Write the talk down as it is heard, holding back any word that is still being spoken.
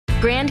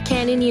Grand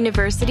Canyon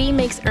University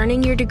makes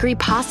earning your degree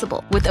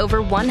possible with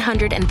over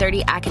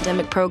 130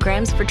 academic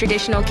programs for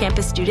traditional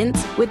campus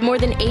students with more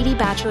than 80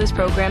 bachelor's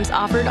programs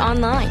offered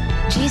online.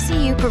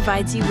 GCU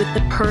provides you with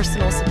the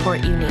personal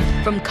support you need,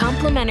 from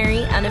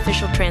complimentary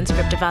unofficial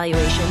transcript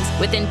evaluations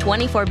within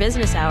 24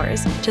 business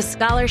hours to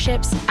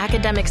scholarships,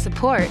 academic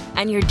support,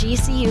 and your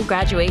GCU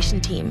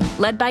graduation team,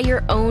 led by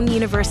your own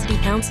university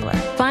counselor.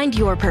 Find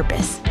your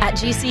purpose at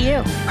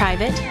GCU.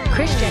 Private,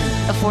 Christian,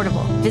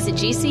 affordable. Visit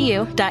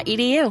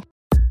gcu.edu.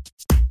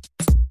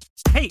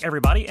 Hey,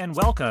 everybody, and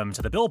welcome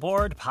to the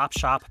Billboard Pop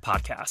Shop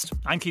Podcast.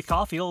 I'm Keith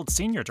Caulfield,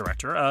 Senior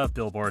Director of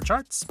Billboard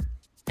Charts.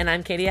 And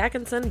I'm Katie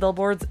Atkinson,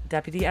 Billboard's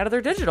Deputy Editor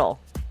Digital.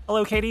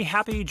 Hello, Katie.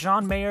 Happy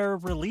John Mayer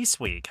release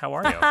week. How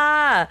are you?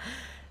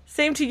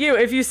 Same to you.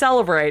 If you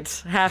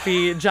celebrate,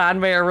 happy John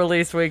Mayer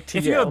release week to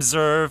you. If you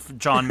observe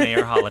John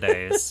Mayer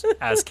holidays,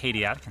 as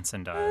Katie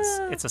Atkinson does,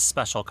 it's a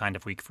special kind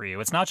of week for you.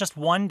 It's not just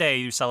one day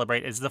you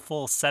celebrate, it's the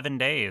full 7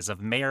 days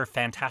of Mayer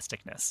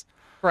fantasticness.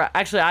 Right.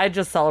 Actually, I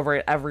just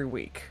celebrate every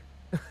week.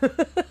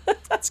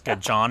 That's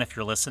good, John, if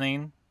you're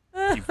listening.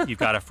 You've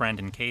got a friend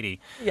in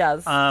Katie.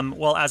 Yes.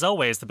 Well, as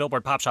always, the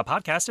Billboard Pop Shop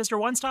Podcast is your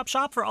one-stop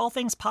shop for all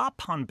things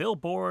pop on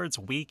Billboard's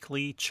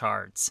weekly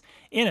charts.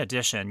 In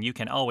addition, you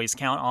can always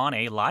count on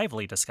a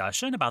lively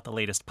discussion about the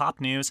latest pop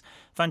news,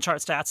 fun chart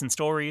stats and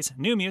stories,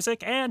 new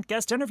music, and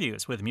guest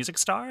interviews with music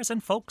stars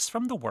and folks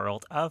from the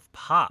world of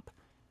pop.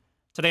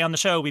 Today on the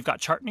show, we've got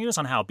chart news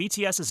on how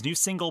BTS's new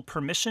single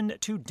Permission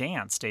to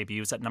Dance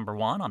debuts at number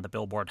 1 on the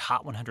Billboard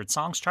Hot 100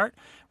 Songs chart,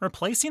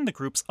 replacing the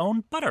group's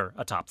own Butter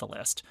atop the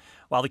list,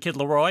 while the Kid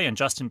Laroi and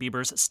Justin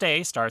Bieber's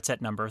Stay starts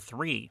at number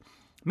 3.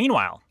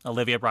 Meanwhile,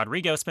 Olivia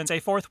Rodrigo spends a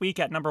 4th week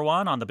at number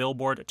 1 on the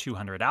Billboard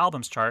 200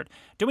 Albums chart,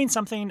 doing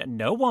something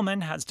no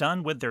woman has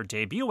done with their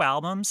debut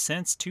album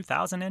since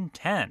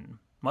 2010.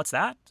 What's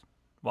that?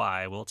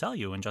 Why, we'll tell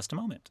you in just a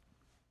moment.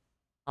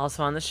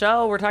 Also on the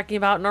show, we're talking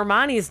about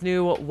Normani's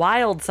new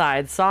Wild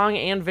Side song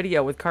and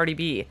video with Cardi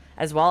B,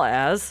 as well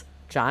as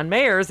John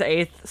Mayer's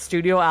 8th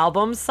studio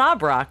album,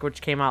 Sob Rock,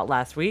 which came out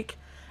last week.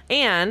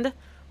 And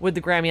with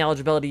the Grammy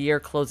eligibility year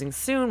closing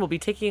soon, we'll be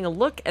taking a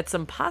look at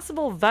some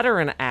possible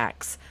veteran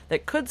acts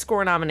that could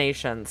score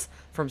nominations,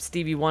 from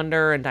Stevie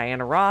Wonder and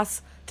Diana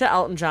Ross to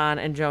Elton John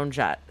and Joan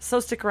Jett.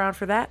 So stick around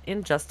for that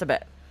in just a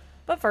bit.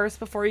 But first,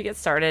 before you get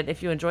started,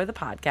 if you enjoy the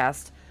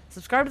podcast,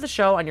 subscribe to the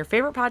show on your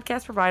favorite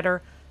podcast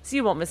provider so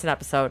you won't miss an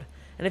episode.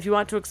 And if you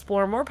want to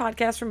explore more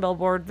podcasts from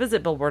Billboard,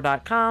 visit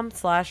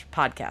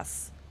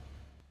billboard.com/podcasts.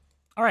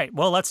 All right,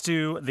 well, let's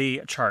do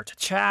the chart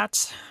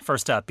chat.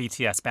 First up,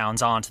 BTS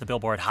bounds on to the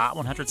Billboard Hot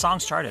 100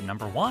 Songs chart at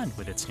number 1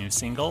 with its new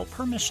single,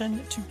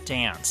 Permission to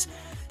Dance.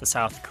 The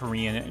South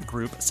Korean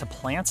group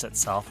supplants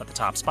itself at the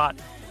top spot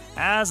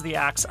as the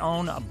act's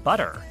own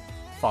Butter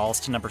falls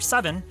to number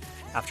 7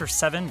 after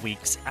 7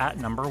 weeks at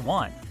number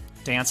 1.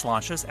 Dance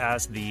launches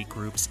as the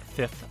group's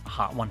 5th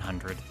Hot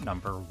 100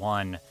 number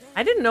 1.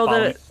 I didn't know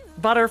that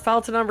Butter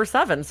fell to number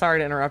 7. Sorry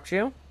to interrupt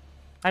you.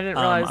 I didn't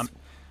realize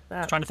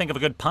that. I'm trying to think of a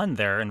good pun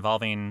there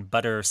involving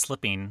butter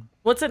slipping.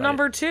 What's at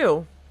number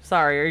 2?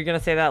 Sorry, are you going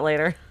to say that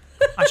later?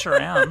 I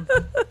sure am.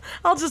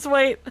 I'll just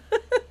wait.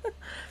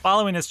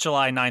 Following its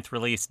July 9th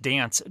release,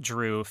 Dance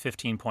drew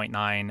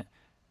 15.9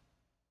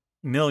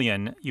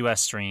 million U.S.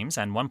 streams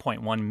and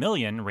 1.1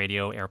 million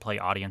radio airplay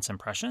audience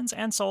impressions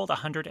and sold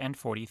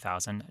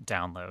 140,000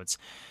 downloads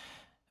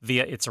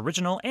via its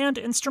original and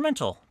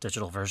instrumental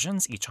digital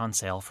versions, each on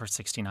sale for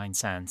 69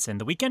 cents in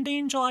the week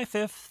ending July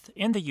 5th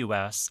in the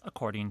U.S.,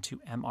 according to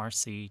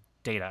MRC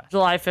data.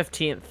 July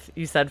 15th.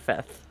 You said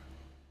 5th.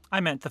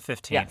 I meant the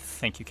 15th. Yes.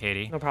 Thank you,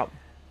 Katie. No problem.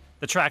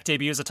 The track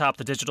debuts atop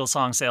the digital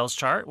song sales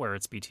chart, where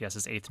it's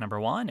BTS's 8th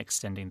number 1,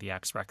 extending the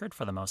act's record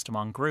for the most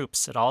among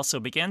groups. It also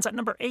begins at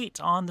number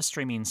 8 on the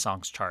streaming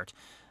songs chart,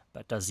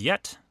 but does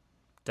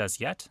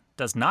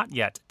not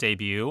yet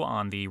debut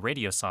on the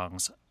radio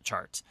songs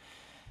chart.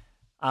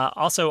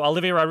 Also,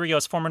 Olivia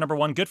Rodrigo's former number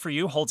 1, Good For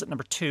You, holds at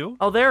number 2.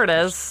 Oh, there it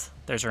is.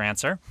 There's your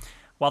answer.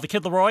 While the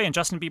Kid Laroi and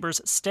Justin Bieber's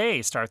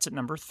Stay starts at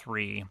number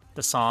 3.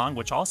 The song,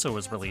 which also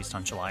was released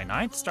on July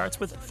 9th, starts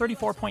with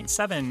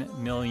 34.7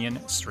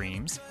 million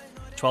streams,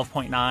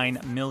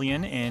 12.9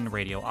 million in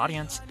radio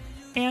audience,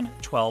 and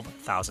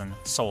 12,000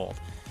 sold.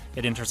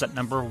 It enters at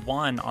number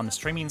 1 on the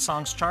streaming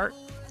songs chart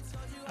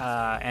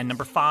and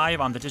number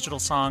 5 on the digital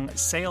song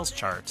sales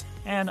chart.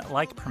 And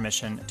like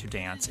Permission to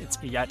Dance, it's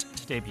yet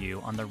to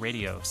debut on the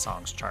radio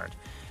songs chart.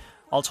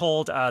 All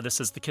told, this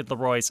is the Kid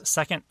Laroi's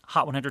 2nd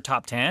Hot 100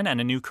 Top 10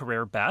 and a new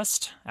career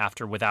best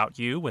after Without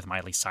You with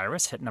Miley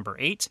Cyrus hit number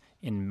 8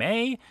 in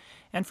May.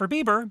 And for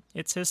Bieber,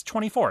 it's his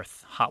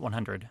 24th Hot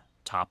 100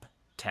 Top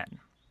 10.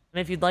 And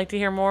if you'd like to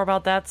hear more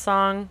about that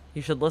song,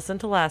 you should listen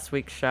to last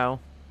week's show.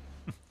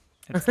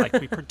 It's like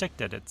we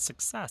predicted its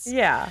success.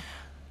 Yeah.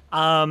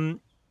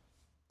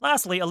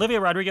 Lastly,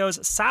 Olivia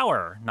Rodrigo's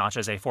Sour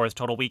notches a 4th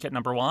total week at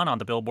number 1 on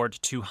the Billboard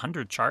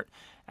 200 chart,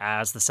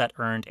 as the set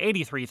earned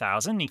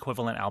 83,000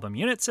 equivalent album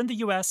units in the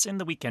U.S. in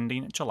the week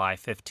ending July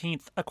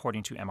 15th,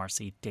 according to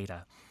MRC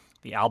data.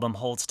 The album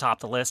holds atop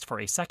the list for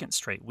a 2nd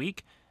straight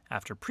week,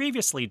 after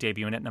previously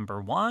debuting at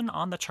number 1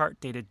 on the chart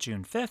dated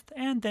June 5th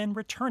and then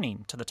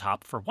returning to the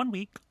top for 1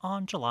 week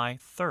on July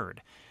 3rd.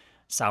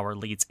 Sour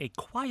leads a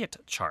quiet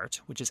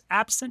chart, which is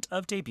absent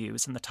of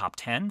debuts in the top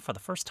 10 for the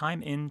first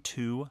time in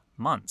 2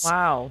 months.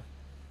 Wow.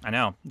 I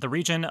know. The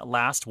region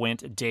last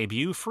went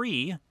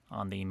debut-free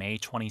on the May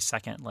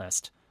 22nd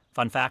list.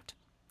 Fun fact,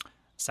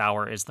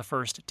 Sour is the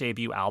first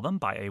debut album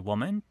by a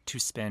woman to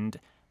spend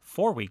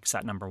 4 weeks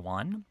at number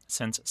 1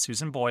 since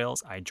Susan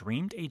Boyle's I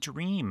Dreamed a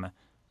Dream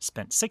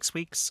spent 6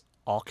 weeks,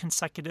 all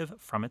consecutive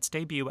from its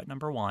debut at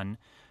number 1,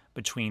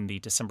 between the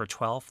December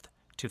 12th,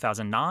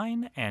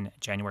 2009 and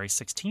January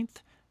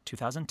 16th,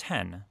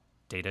 2010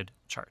 dated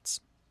charts.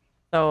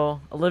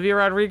 So Olivia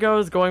Rodrigo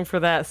is going for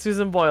that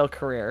Susan Boyle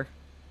career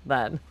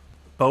then.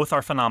 Both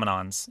are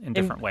phenomenons in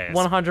different ways.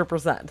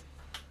 100%.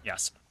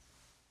 Yes.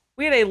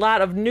 We had a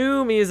lot of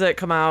new music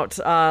come out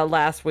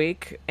last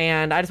week,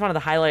 and I just wanted to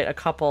highlight a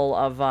couple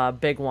of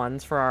big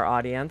ones for our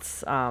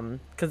audience,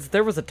 because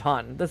there was a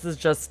ton. This is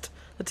just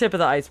the tip of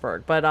the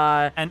iceberg. But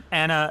and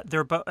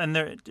they're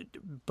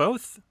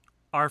both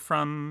are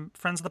from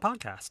friends of the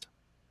podcast.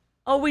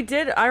 Oh, we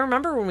did. I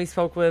remember when we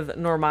spoke with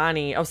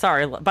Normani. Oh,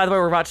 sorry. By the way,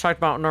 we're about to talk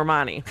about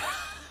Normani.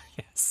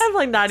 Yes.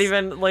 I've not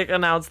even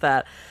announced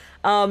that.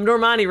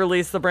 Normani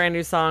released the brand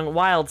new song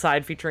Wild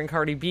Side featuring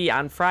Cardi B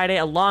on Friday,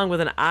 along with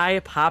an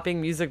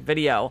eye-popping music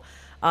video.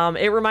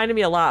 It reminded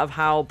me a lot of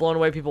how blown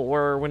away people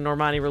were when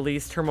Normani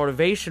released her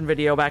Motivation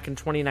video back in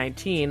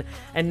 2019,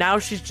 and now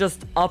she's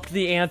just upped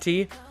the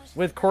ante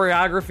with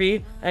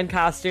choreography and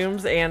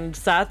costumes and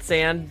sets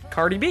and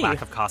Cardi B.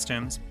 Lack of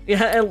costumes.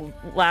 Yeah, and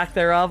lack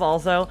thereof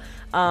also.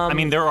 I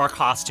mean, there are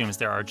costumes.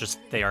 They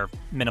are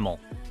minimal.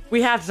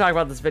 We have to talk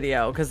about this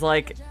video because,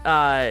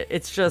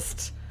 it's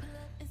just...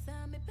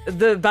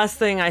 The best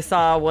thing I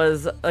saw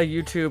was a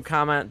YouTube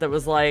comment that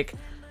was like,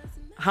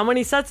 how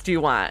many sets do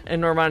you want?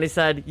 And Normani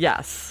said,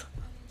 yes.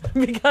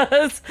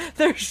 Because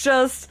there's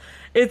just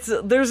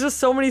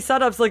so many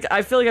setups.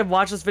 I feel like I've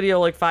watched this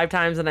video 5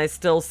 times and I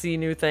still see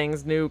new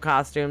things, new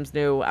costumes,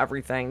 new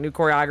everything, new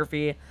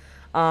choreography.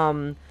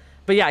 But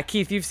yeah,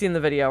 Keith, you've seen the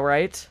video,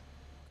 right?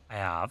 I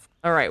have.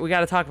 All right, we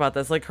got to talk about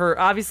this.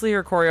 Obviously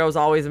her choreo is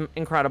always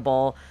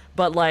incredible,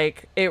 but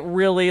it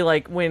really,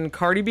 when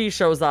Cardi B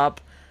shows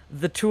up,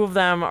 the two of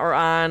them are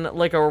on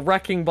a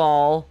wrecking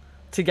ball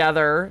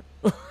together.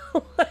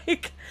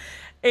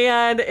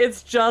 And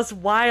it's just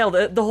wild.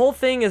 The whole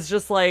thing is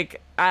just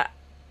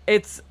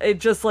it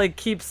just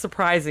keeps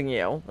surprising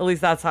you. At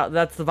least that's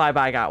the vibe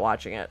I got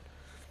watching it.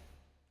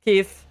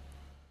 Keith?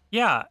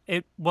 Yeah,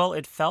 it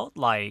felt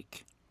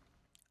like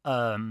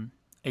a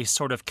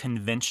sort of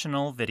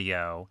conventional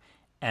video,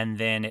 and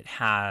then it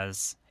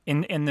has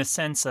in the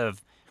sense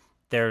of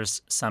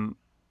there's some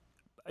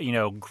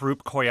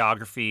group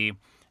choreography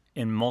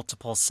in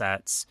multiple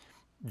sets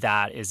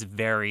that is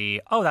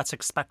very, that's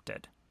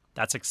expected.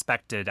 That's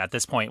expected. At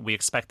this point, we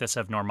expect this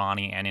of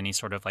Normani and any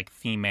sort of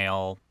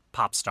female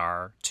pop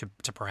star to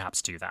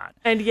perhaps do that.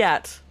 And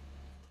yet,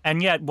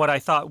 what I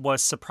thought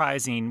was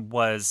surprising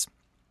was,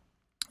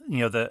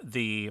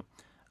 the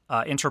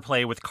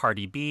interplay with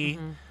Cardi B,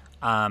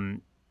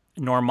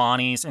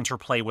 Normani's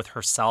interplay with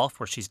herself,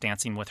 where she's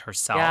dancing with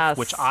herself, yes.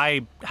 Which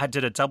I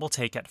did a double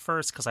take at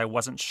first because I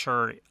wasn't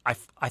sure. I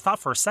thought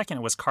for a second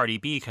it was Cardi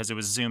B because it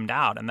was zoomed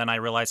out, and then I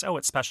realized,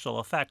 it's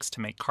special effects to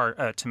make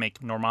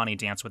Normani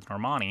dance with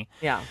Normani.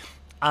 Yeah.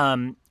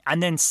 And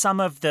then some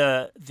of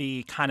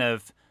the kind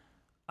of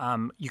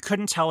you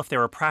couldn't tell if they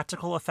were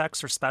practical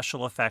effects or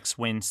special effects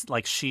when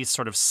she's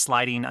sort of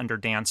sliding under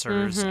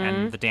dancers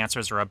and the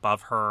dancers are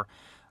above her,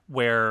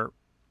 where.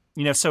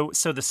 So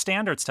the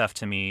standard stuff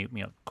to me,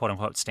 quote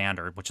unquote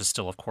standard, which is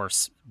still, of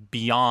course,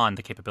 beyond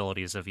the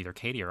capabilities of either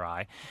Katie or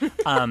I,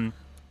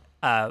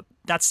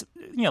 that's,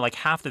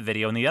 half the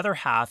video. And the other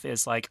half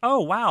is oh,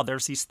 wow,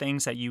 there's these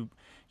things that you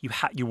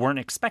weren't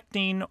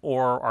expecting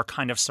or are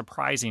kind of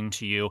surprising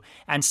to you.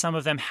 And some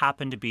of them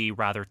happen to be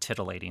rather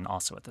titillating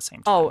also at the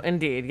same time. Oh,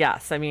 indeed.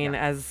 Yes. I mean,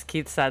 as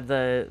Keith said,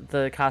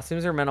 the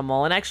costumes are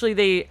minimal. And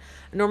actually,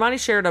 Normani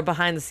shared a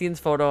behind the scenes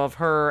photo of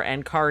her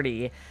and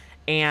Cardi.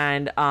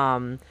 And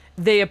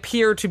they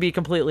appear to be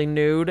completely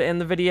nude in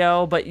the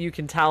video, but you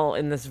can tell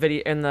in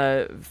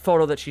the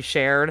photo that she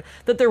shared,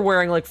 that they're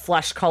wearing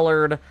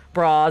flesh-colored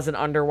bras and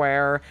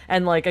underwear,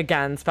 and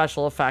again,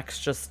 special effects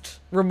just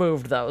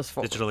removed those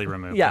photos. Digitally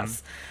removed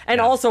yes. them.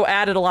 And also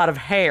added a lot of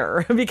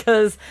hair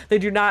because they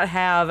do not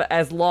have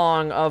as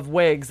long of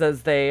wigs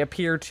as they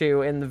appear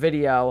to in the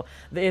video,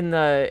 in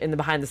the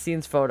behind the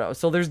scenes photo.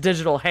 So there's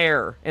digital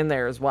hair in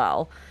there as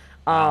well.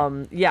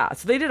 Wow. Yeah,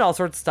 so they did all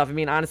sorts of stuff. I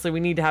mean, honestly, we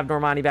need to have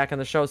Normani back on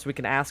the show so we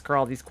can ask her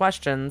all these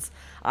questions.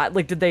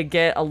 Did they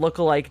get a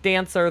lookalike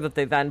dancer that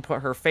they then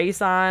put her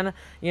face on?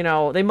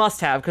 They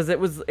must have, because it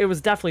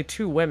was definitely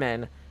two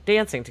women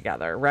dancing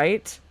together,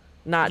 right?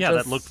 Not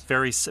just... that looked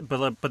very,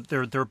 but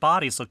their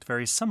bodies looked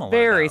very similar.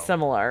 Very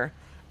similar.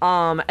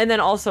 And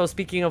then also,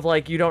 speaking of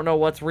you don't know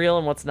what's real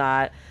and what's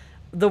not,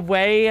 the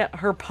way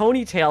her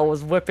ponytail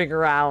was whipping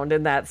around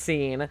in that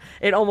scene,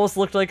 it almost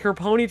looked like her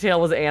ponytail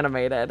was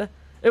animated.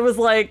 It was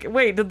like,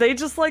 wait, did they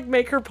just like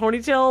make her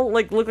ponytail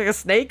like look like a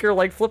snake or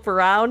like flip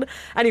around?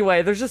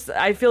 Anyway, there's just,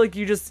 I feel like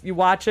you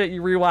watch it,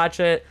 you rewatch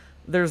it.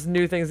 There's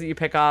new things that you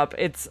pick up.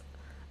 It's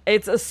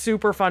a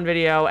super fun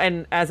video,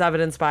 and as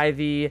evidenced by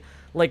the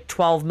like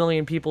 12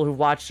 million people who've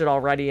watched it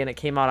already, and it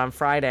came out on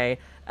Friday.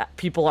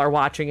 People are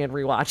watching and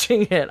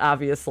rewatching it,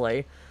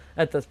 obviously,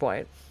 at this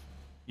point.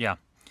 Yeah.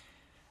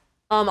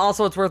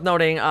 Also, it's worth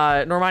noting,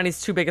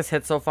 Normani's two biggest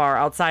hits so far,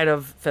 outside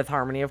of Fifth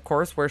Harmony, of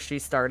course, where she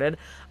started,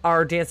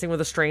 are Dancing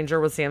with a Stranger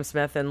with Sam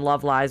Smith and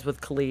Love Lies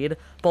with Khalid,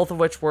 both of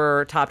which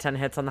were top 10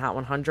 hits on the Hot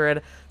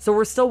 100. So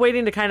we're still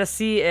waiting to kind of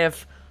see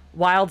if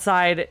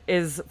Wildside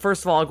is,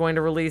 first of all, going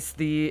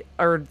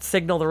to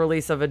signal the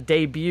release of a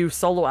debut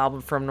solo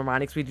album from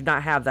Normani, because we do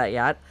not have that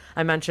yet.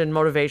 I mentioned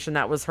Motivation,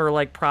 that was her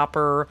like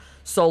proper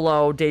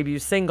solo debut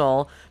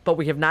single, but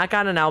we have not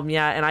gotten an album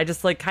yet, and I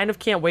just like kind of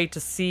can't wait to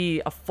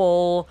see a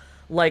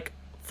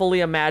fully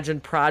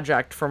imagined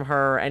project from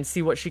her and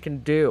see what she can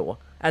do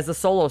as a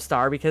solo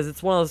star, because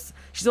she's one of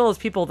those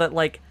people that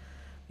like,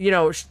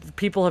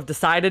 people have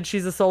decided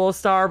she's a solo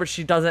star, but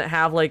she doesn't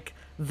have like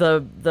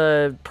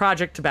the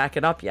project to back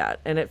it up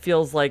yet, and it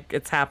feels like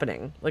it's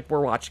happening, like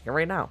we're watching it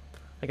right now.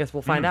 I guess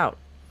we'll find out.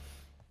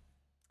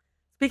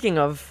 Speaking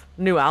of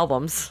new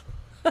albums,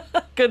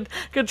 good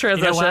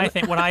transition.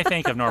 When I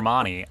think of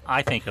Normani,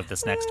 I think of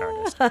this next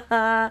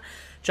artist.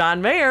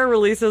 John Mayer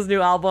releases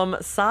new album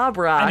Sob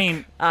Rock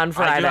on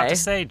Friday. I do have to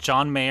say,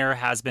 John Mayer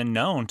has been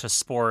known to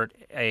sport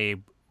a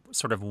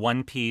sort of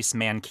one-piece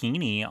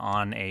mankini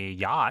on a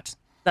yacht.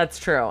 That's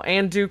true.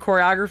 And do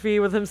choreography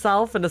with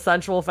himself in a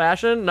sensual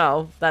fashion?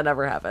 No, that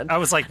never happened. I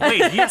was like,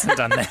 wait, he hasn't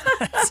done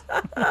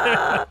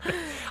that.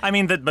 I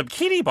mean, the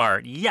bikini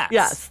part, yes.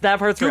 Yes, that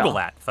part's real. Google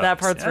that, folks. That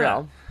part's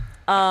real.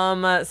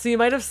 So you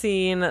might have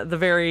seen the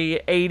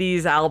very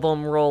 80s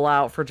album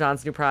rollout for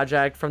John's new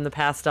project, from the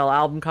pastel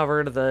album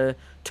cover to the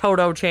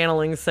Toto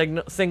channeling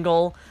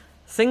single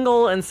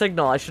and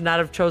signal. I should not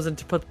have chosen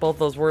to put both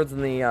those words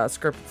in the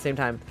script at the same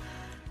time.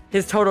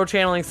 His Toto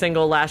channeling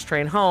single, Last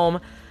Train Home.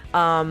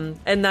 And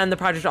then the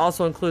project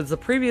also includes the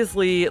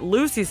previously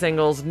Lucy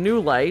singles, New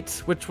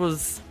Light, which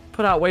was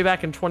put out way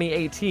back in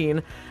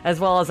 2018, as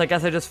well as I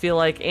Guess I Just Feel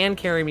Like and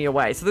Carry Me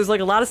Away. So there's like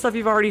a lot of stuff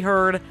you've already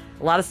heard,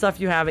 a lot of stuff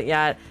you haven't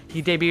yet.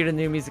 He debuted a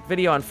new music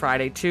video on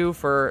Friday too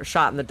for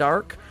Shot in the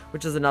Dark,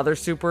 which is another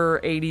super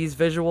 80s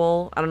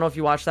visual. I don't know if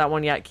you watched that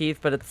one yet, Keith,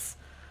 but it's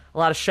a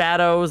lot of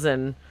shadows,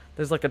 and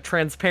there's like a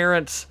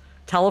transparent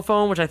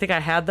telephone, which I think I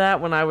had that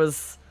when I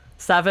was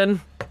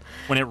 7.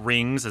 When it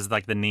rings, is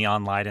like the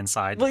neon light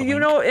inside. Well,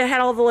 it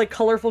had all the like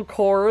colorful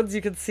cords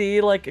you could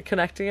see like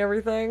connecting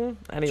everything.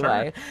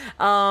 Anyway,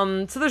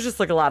 sure. So there's just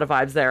like a lot of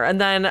vibes there. And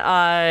then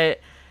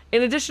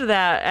in addition to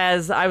that,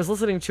 as I was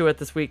listening to it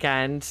this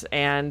weekend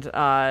and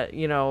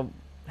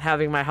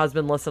having my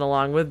husband listen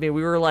along with me,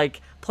 we were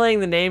like playing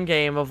the name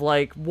game of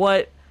like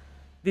what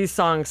these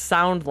songs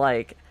sound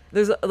like.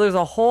 There's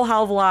a whole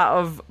hell of a lot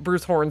of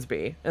Bruce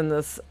Hornsby in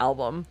this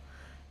album.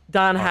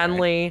 Don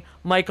Henley, right.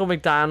 Michael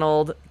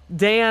McDonald.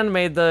 Dan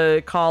made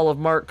the call of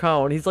Mark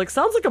Cohn. He's like,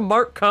 sounds like a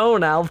Mark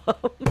Cohn album.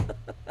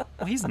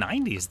 Well, he's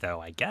 90s though,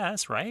 I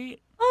guess,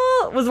 right?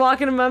 Was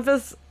Walking in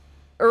Memphis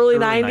early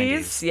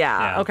 90s?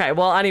 Yeah. Okay.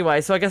 Well,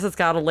 anyway, so I guess it's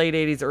got a late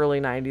 80s,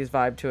 early 90s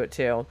vibe to it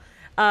too.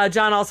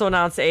 John also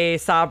announced a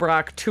Sob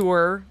Rock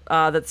tour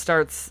that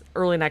starts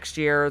early next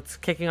year. It's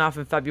kicking off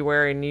in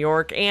February in New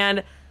York,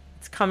 and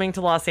it's coming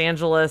to Los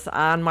Angeles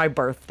on my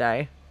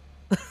birthday.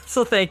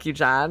 So thank you,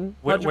 John.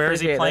 Where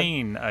is he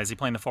playing? Is he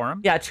playing the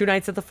Forum? Yeah, 2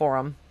 nights at the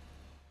Forum.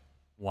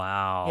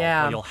 Wow.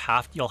 Yeah. Well,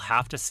 you'll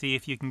have to see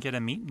if you can get a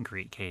meet and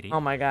greet, Katie. Oh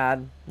my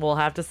God, we'll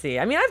have to see.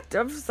 I mean,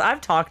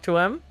 I've talked to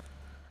him.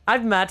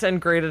 I've met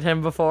and greeted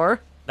him before.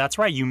 That's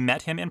right. You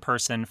met him in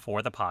person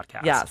for the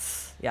podcast.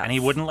 Yes. And he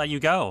wouldn't let you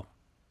go.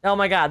 Oh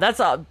my God,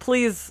 that's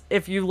please,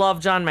 if you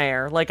love John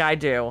Mayer like I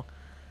do.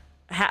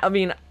 I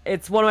mean,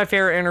 it's one of my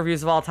favorite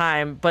interviews of all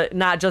time, but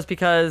not just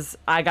because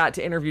I got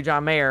to interview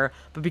John Mayer,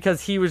 but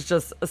because he was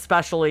just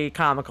especially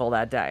comical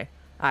that day,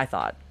 I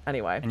thought.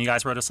 Anyway. And you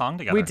guys wrote a song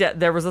together? We did.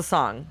 There was a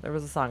song. There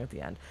was a song at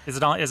the end. Is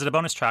it a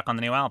bonus track on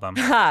the new album?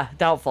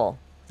 Doubtful.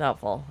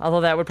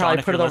 Although that would probably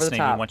John, put it over the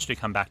top. We want you to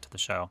come back to the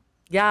show.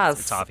 Yes.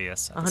 It's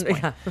obvious at this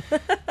point.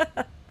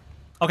 Yeah.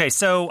 Okay,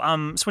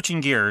 so switching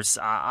gears,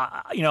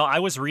 I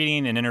was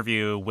reading an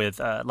interview with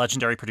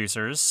legendary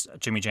producers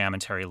Jimmy Jam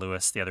and Terry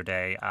Lewis the other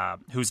day,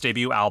 whose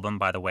debut album,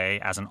 by the way,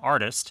 as an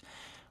artist,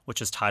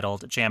 which is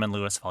titled Jam and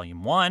Lewis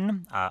Volume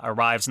 1,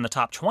 arrives in the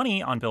top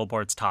 20 on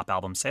Billboard's top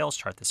album sales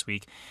chart this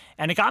week.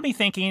 And it got me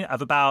thinking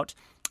about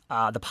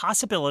the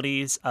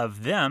possibilities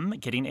of them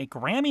getting a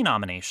Grammy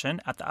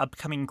nomination at the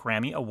upcoming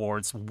Grammy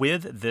Awards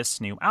with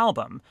this new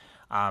album.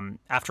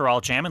 After all,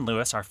 Jam and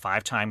Lewis are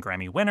 5-time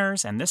Grammy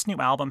winners, and this new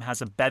album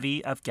has a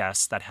bevy of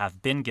guests that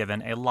have been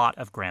given a lot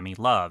of Grammy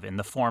love in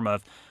the form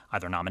of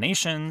either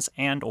nominations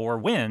and or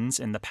wins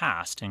in the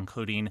past,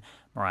 including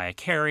Mariah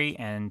Carey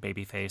and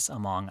Babyface,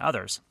 among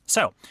others.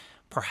 So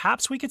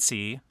perhaps we could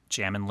see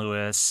Jammin'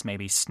 Lewis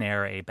maybe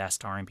snare a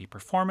Best R&B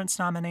Performance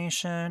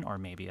nomination, or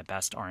maybe a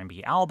Best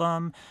R&B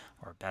Album,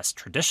 or Best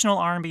Traditional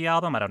R&B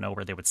Album. I don't know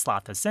where they would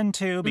slot this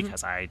into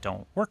because I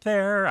don't work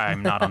there.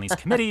 I'm not on these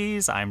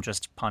committees. I'm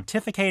just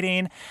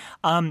pontificating.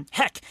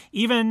 Heck,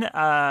 even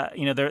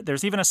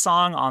there's even a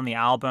song on the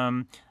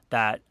album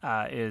that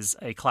is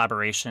a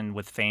collaboration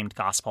with famed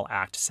gospel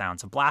act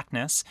Sounds of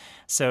Blackness.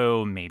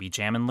 So maybe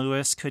Jammin'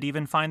 Lewis could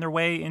even find their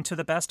way into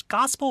the Best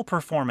Gospel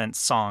Performance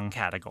Song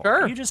category.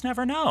 Sure. You just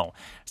never know.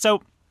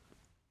 So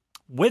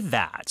with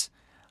that,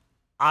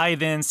 I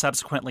then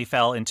subsequently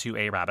fell into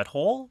a rabbit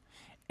hole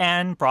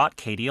and brought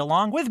Katie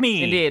along with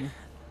me. Indeed.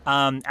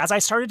 As I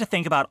started to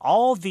think about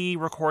all the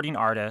recording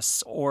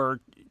artists, or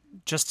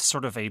just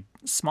sort of a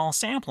small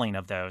sampling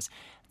of those,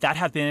 that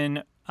have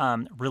been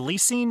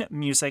releasing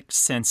music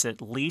since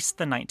at least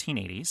the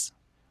 1980s,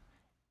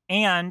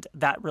 and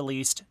that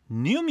released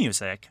new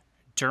music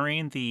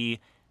during the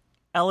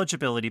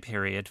eligibility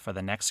period for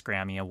the next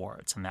Grammy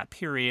Awards. And that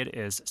period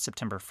is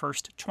September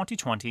 1st,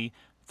 2020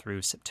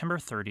 through September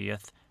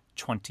 30th,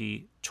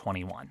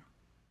 2021.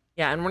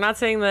 Yeah, and we're not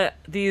saying that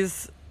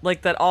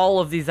that all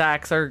of these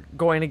acts are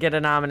going to get a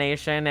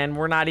nomination, and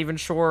we're not even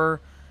sure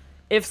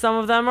if some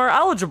of them are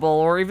eligible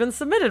or even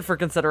submitted for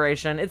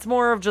consideration. It's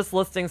more of just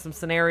listing some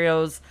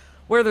scenarios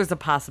where there's a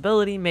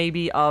possibility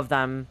maybe of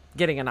them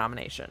getting a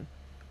nomination.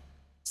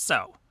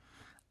 So,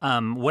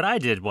 what I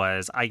did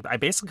was I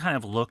basically kind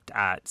of looked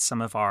at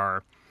some of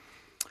our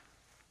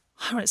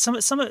some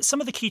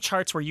of the key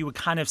charts where you would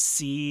kind of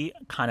see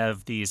kind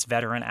of these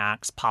veteran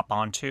acts pop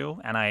onto,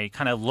 and I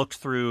kind of looked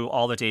through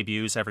all the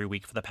debuts every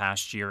week for the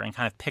past year and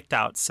kind of picked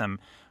out some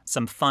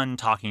fun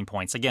talking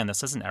points. Again,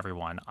 this isn't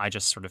everyone. I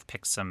just sort of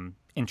picked some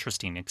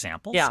interesting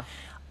examples. Yeah.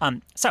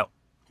 So,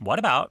 what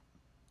about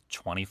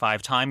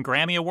 25-time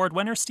Grammy Award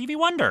winner Stevie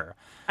Wonder?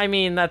 I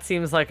mean, that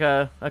seems like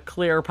a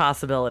clear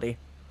possibility.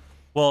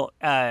 Well,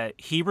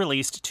 he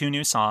released 2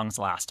 new songs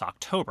last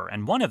October,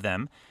 and one of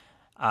them,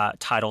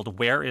 titled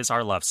Where Is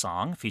Our Love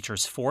Song,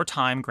 features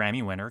 4-time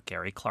Grammy winner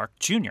Gary Clark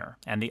Jr.,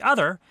 and the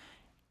other,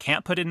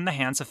 Can't Put It in the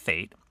Hands of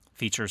Fate,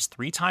 features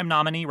 3-time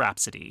nominee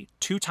Rhapsody,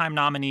 2-time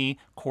nominee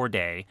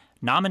Corday,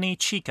 nominee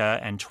Chica,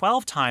 and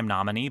 12-time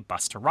nominee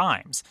Busta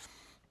Rhymes.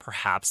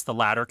 Perhaps the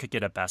latter could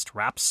get a Best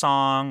Rap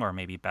Song or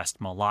maybe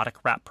Best Melodic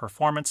Rap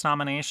Performance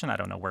nomination. I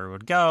don't know where it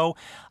would go.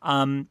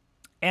 And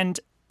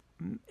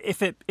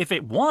if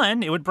it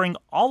won, it would bring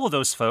all of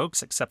those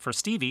folks, except for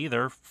Stevie,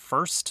 their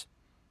first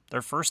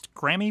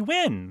Grammy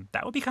win.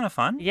 That would be kind of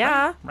fun.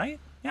 Yeah. Right?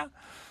 Yeah.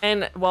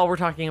 And while we're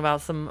talking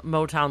about some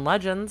Motown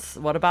legends,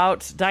 what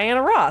about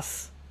Diana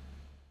Ross?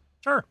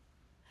 Sure.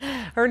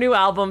 Her new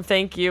album,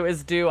 Thank You,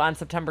 is due on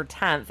September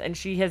 10th, and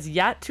she has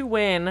yet to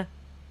win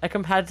a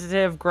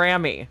competitive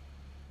Grammy.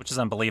 Which is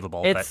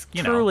unbelievable. It's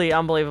but, truly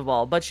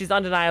unbelievable, but she's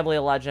undeniably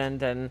a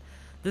legend, and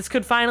this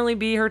could finally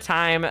be her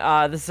time.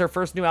 This is her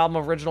first new album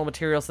of original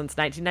material since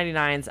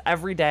 1999's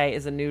Every Day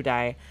is a New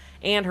Day,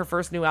 and her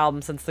first new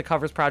album since the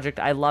covers project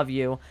I Love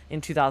You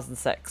in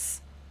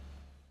 2006.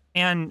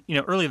 And,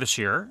 earlier this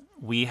year,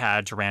 we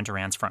had Duran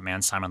Duran's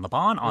frontman Simon Le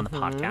Bon on the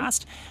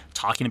podcast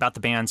talking about the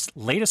band's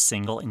latest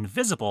single,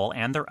 Invisible,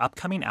 and their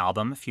upcoming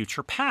album,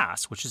 Future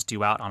Past, which is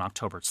due out on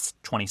October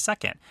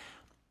 22nd.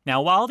 Now,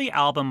 while the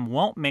album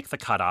won't make the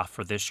cutoff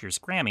for this year's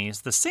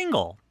Grammys, the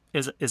single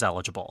is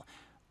eligible.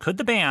 Could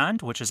the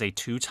band, which is a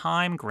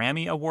 2-time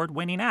Grammy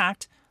Award-winning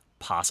act,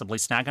 possibly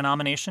snag a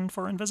nomination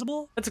for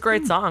Invisible? It's a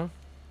great song.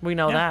 We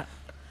know that.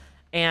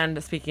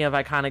 And speaking of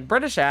iconic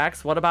British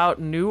acts, what about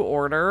New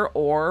Order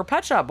or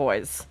Pet Shop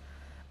Boys?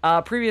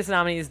 Previous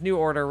nominees New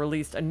Order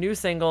released a new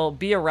single,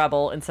 Be a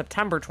Rebel, in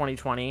September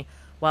 2020,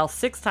 while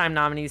 6-time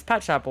nominees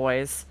Pet Shop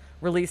Boys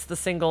released the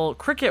single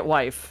Cricket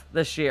Wife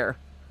this year.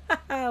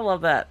 I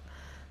love that.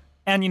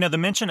 And, the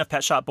mention of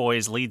Pet Shop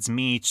Boys leads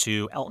me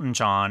to Elton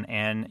John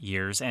and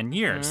Years and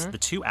Years. The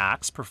two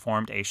acts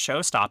performed a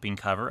show-stopping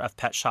cover of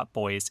Pet Shop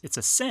Boys' It's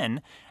a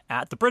Sin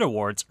at the Brit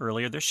Awards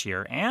earlier this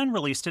year and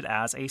released it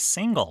as a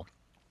single.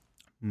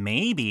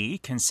 Maybe,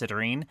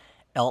 considering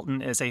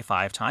Elton is a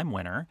 5-time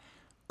winner,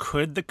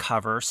 could the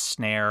cover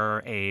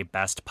snare a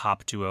Best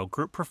Pop Duo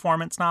Group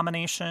Performance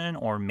nomination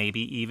or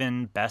maybe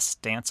even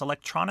Best Dance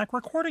Electronic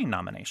Recording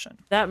nomination?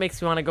 That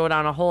makes me want to go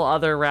down a whole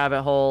other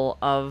rabbit hole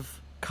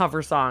of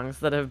cover songs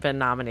that have been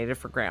nominated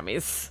for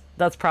Grammys.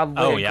 That's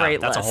probably a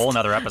great list. That's a whole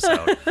nother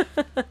episode.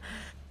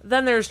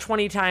 Then there's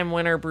 20-time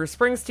winner Bruce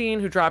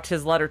Springsteen, who dropped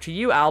his Letter to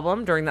You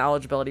album during the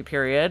eligibility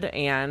period.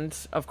 And,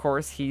 of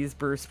course, he's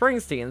Bruce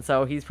Springsteen,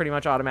 so he's pretty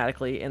much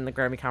automatically in the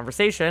Grammy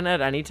conversation at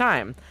any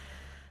time.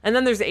 And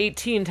then there's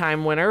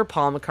 18-time winner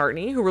Paul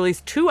McCartney, who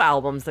released 2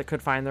 albums that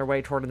could find their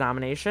way toward a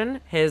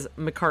nomination. His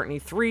McCartney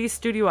 3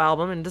 studio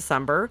album in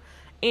December,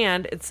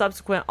 and its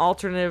subsequent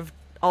alternative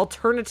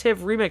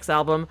remix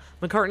album,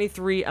 McCartney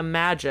 3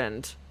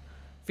 Imagined,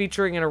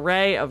 featuring an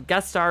array of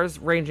guest stars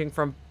ranging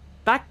from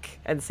Beck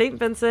and St.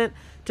 Vincent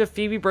to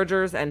Phoebe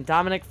Bridgers and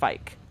Dominic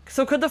Fike.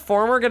 So could the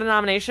former get a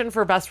nomination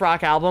for Best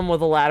Rock Album, while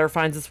the latter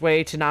finds its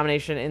way to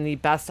nomination in the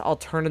Best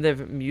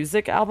Alternative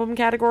Music Album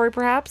category,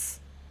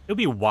 perhaps? It would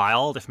be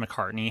wild if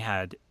McCartney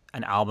had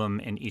an album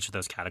in each of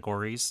those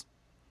categories.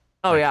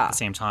 Oh, yeah. At the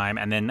same time.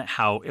 And then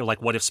what if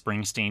it was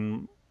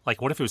Springsteen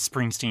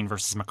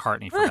versus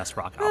McCartney for Best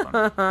Rock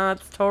Album?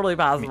 It's totally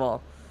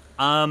possible.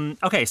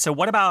 Okay, so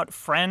what about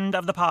friend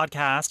of the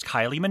podcast,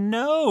 Kylie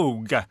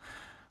Minogue?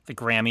 The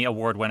Grammy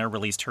Award winner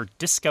released her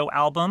disco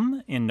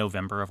album in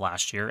November of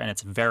last year, and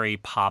it's very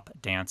pop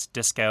dance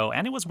disco,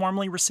 and it was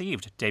warmly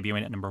received,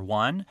 debuting at number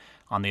 1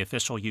 on the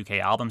official UK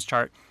albums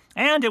chart,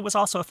 and it was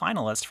also a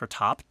finalist for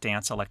Top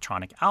Dance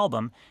Electronic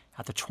Album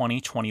at the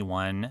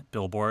 2021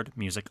 Billboard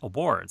Music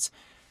Awards.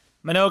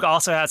 Minogue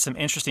also had some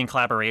interesting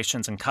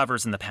collaborations and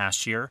covers in the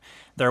past year.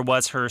 There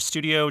was her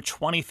Studio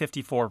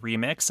 2054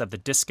 remix of the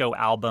disco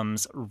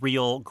album's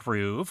Real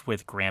Groove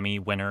with Grammy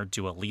winner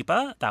Dua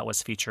Lipa. That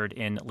was featured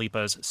in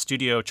Lipa's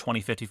Studio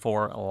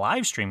 2054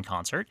 live stream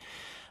concert.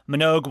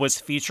 Minogue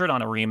was featured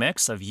on a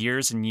remix of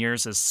Years and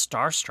Years'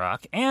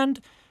 Starstruck,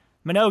 and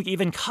Minogue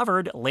even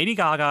covered Lady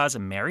Gaga's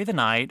Marry the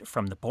Night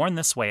from the Born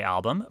This Way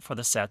album for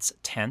the set's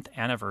 10th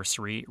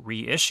anniversary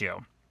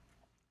reissue.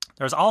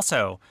 There's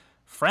also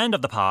friend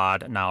of the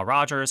pod, Nile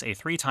Rodgers, a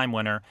 3-time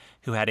winner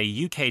who had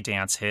a UK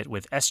dance hit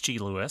with S.G.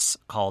 Lewis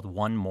called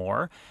One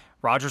More.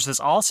 Rodgers is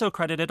also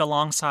credited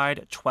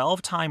alongside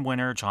 12-time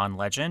winner John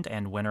Legend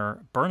and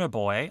winner Burna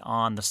Boy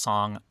on the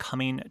song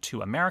Coming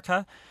to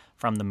America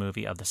from the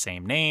movie of the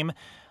same name.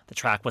 The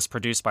track was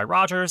produced by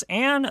Rodgers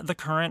and the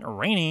current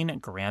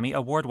reigning Grammy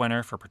Award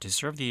winner for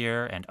Producer of the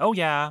Year and, oh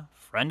yeah,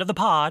 friend of the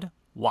pod,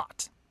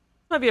 Watt.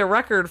 Might be a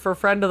record for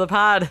friend of the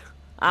pod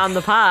on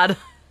the pod.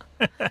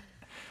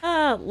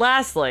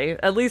 Lastly,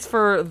 at least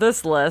for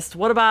this list,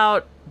 what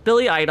about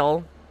Billy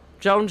Idol,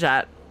 Joan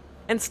Jett,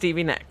 and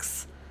Stevie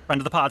Nicks? Friend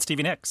of the pod,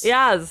 Stevie Nicks.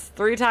 Yes,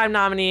 3-time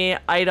nominee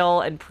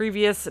Idol and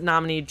previous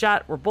nominee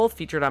Jett were both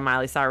featured on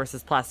Miley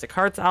Cyrus's Plastic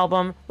Hearts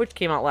album, which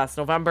came out last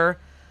November.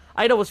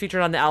 Idol was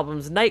featured on the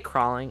album's Night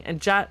Crawling, and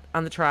Jett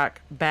on the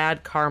track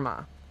Bad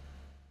Karma.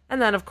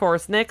 And then, of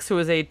course, Nicks, who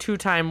is a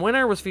 2-time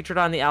winner, was featured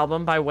on the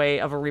album by way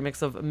of a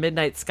remix of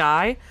Midnight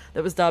Sky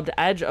that was dubbed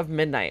Edge of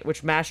Midnight,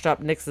 which mashed up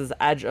Nicks'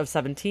 Edge of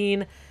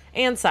 17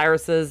 and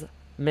Cyrus's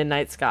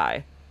Midnight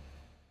Sky,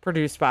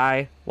 produced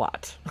by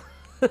Watt.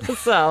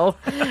 So,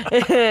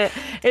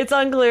 it's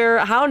unclear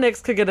how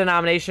Nicks could get a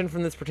nomination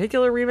from this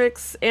particular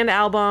remix and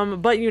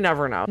album, but you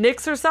never know.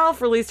 Nicks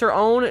herself released her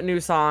own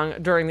new song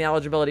during the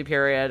eligibility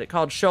period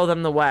called Show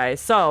Them the Way,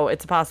 so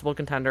it's a possible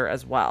contender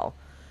as well.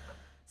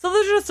 So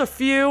there's just a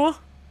few,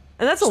 and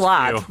that's a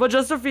lot, but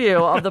just a few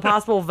of the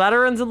possible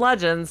veterans and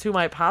legends who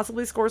might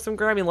possibly score some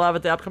Grammy love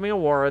at the upcoming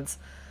awards.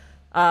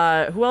 Who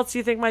else do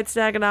you think might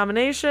snag a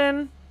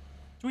nomination?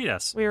 Tweet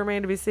us. We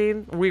remain to be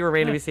seen. We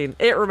remain to be seen.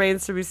 It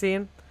remains to be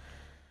seen.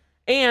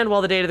 And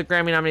while the date of the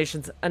Grammy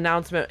nominations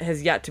announcement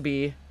has yet to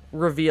be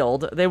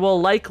revealed, they will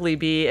likely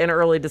be in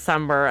early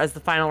December as the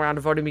final round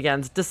of voting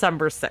begins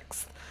December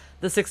 6th.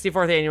 The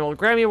 64th Annual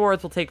Grammy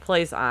Awards will take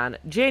place on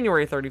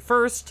January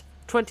 31st,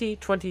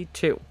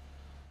 2022.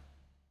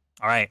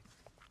 All right.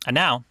 And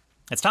now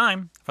it's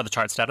time for the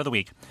chart stat of the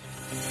week.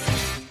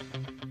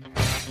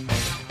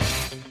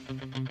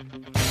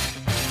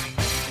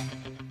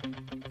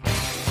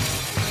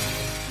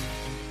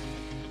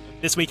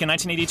 This week in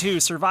 1982,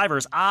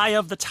 Survivor's Eye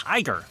of the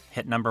Tiger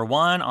hit number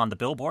 1 on the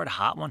Billboard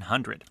Hot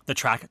 100. The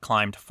track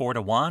climbed 4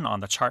 to 1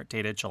 on the chart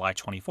dated July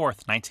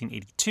 24th,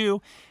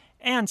 1982,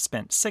 and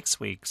spent 6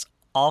 weeks,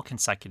 all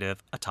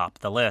consecutive, atop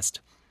the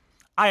list.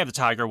 Eye of the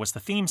Tiger was the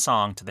theme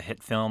song to the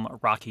hit film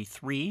Rocky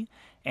III,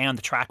 and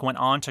the track went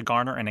on to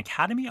garner an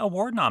Academy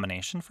Award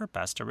nomination for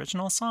Best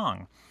Original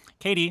Song.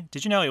 Katie,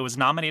 did you know it was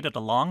nominated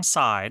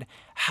alongside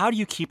How Do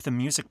You Keep the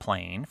Music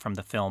Playing from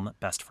the film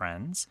Best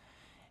Friends,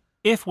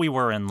 If We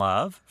Were in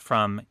Love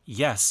from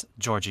Yes,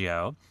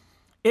 Giorgio,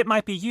 It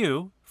Might Be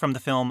You from the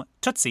film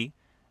Tootsie,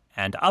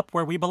 and Up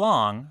Where We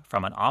Belong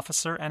from An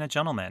Officer and a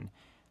Gentleman.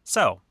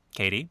 So,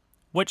 Katie,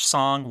 which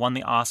song won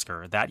the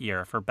Oscar that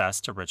year for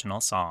Best Original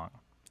Song?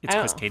 It's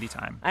Quiz Katie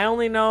time. I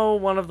only know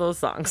one of those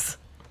songs.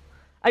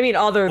 I mean,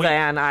 other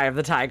than Eye of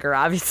the Tiger,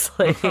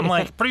 obviously.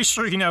 I'm pretty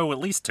sure you know at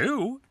least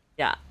 2.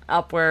 Yeah,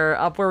 Up Where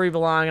We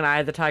Belong and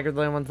Eye of the Tiger are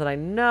the only ones that I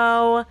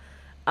know.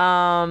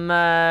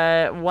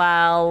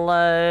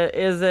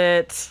 Is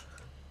it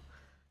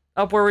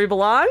Up Where We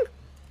Belong?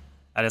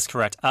 That is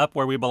correct. Up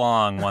Where We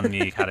Belong won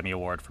the Academy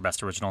Award for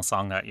Best Original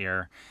Song that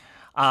year.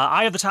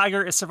 Eye of the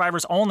Tiger is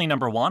Survivor's only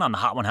number 1 on the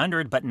Hot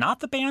 100, but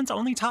not the band's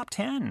only top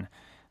 10.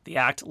 The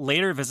act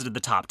later visited the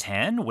top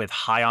 10 with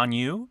High on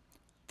You,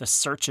 The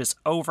Search is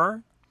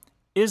Over,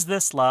 Is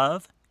This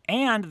Love,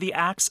 and the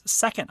act's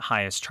second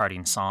highest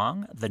charting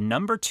song, the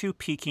number 2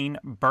 peaking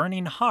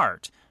Burning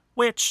Heart,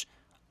 which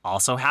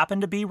also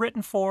happened to be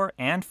written for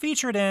and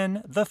featured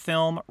in the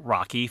film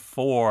Rocky IV.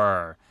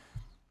 If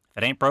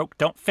it ain't broke,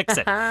 don't fix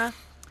it.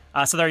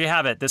 So there you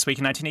have it. This week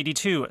in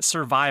 1982,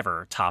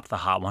 Survivor topped the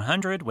Hot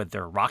 100 with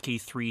their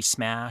Rocky III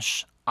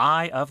smash,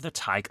 Eye of the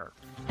Tiger.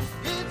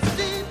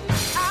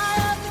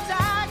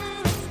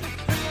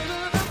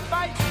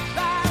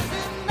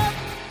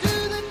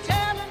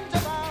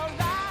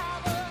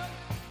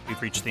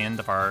 We've reached the end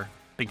of our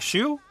big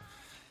shoe.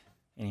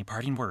 Any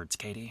parting words,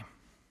 Katie?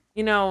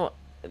 You know,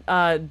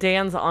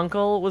 Dan's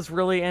uncle was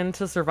really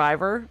into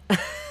Survivor.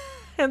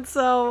 And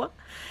so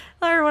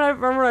I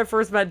remember when I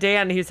first met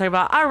Dan, he was talking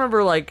about, I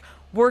remember like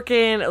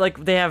working,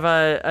 like they have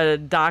a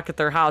dock at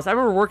their house. I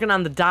remember working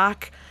on the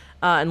dock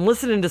and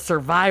listening to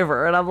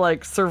Survivor. And I'm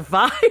like,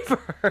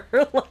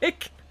 Survivor?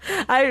 Like,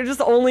 I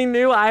just only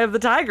knew Eye of the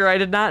Tiger. I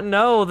did not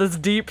know this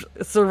deep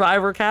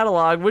Survivor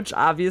catalog, which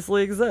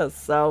obviously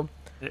exists. So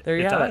there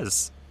you have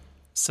it.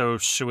 So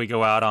should we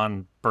go out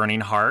on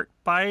Burning Heart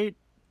by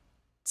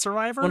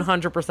Survivor?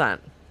 100%.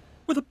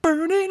 With a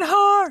burning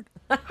heart.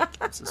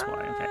 This is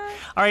why. Okay.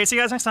 All right. See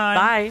you guys next time.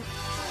 Bye.